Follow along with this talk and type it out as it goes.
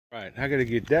Right, I gotta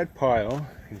get that pile.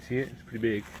 You can see it, it's pretty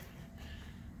big.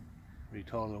 Pretty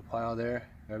tall little pile there.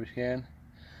 Garbage can.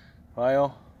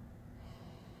 Pile.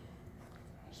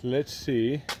 So let's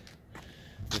see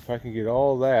if I can get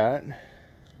all that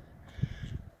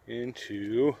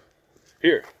into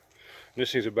here.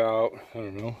 This thing's about, I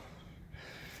don't know,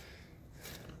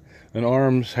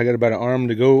 I got about an arm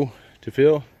to go to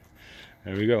fill.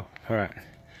 There we go. Alright.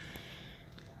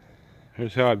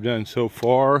 Here's how I've done so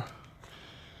far.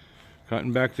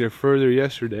 Gotten back there further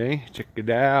yesterday. Check it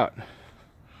out.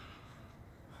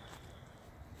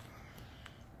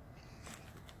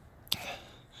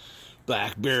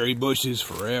 Blackberry bushes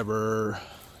forever.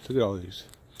 Look at all these.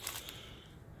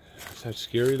 Is that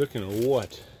scary looking or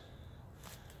what?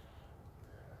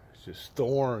 It's just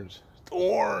thorns.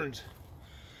 Thorns!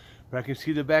 But I can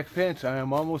see the back fence. I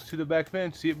am almost to the back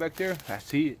fence. See it back there? I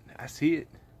see it. I see it.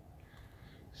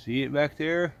 See it back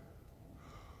there?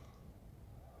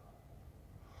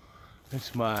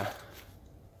 That's my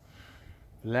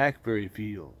blackberry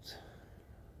fields.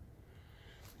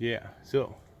 Yeah,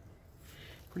 so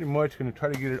pretty much gonna try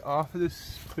to get it off of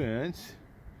this fence.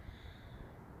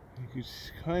 You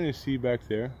can kind of see back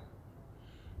there,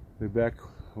 the back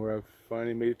where I've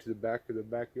finally made it to the back of the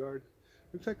backyard.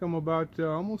 Looks like I'm about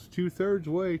almost 2/3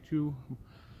 way to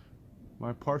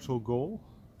my parcel goal.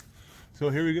 So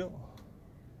here we go.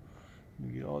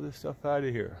 Get all this stuff out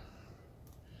of here.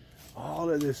 All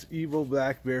of this evil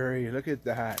blackberry. Look at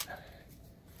that.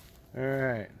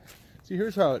 Alright. See,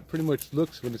 here's how it pretty much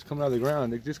looks when it's coming out of the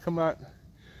ground. They just come out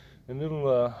in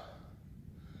little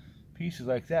pieces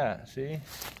like that. See?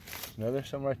 Another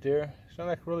some right there. It's not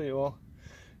like really, well,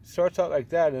 it starts out like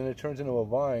that and it turns into a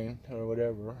vine or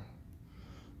whatever.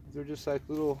 They're just like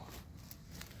little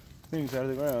things out of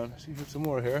the ground. See, here's some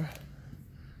more here.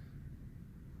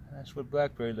 That's what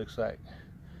blackberry looks like.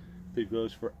 It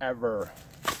grows forever.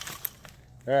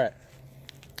 Alright,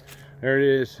 there it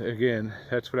is again.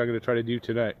 That's what I'm going to try to do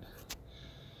tonight.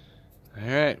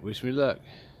 Alright, wish me luck.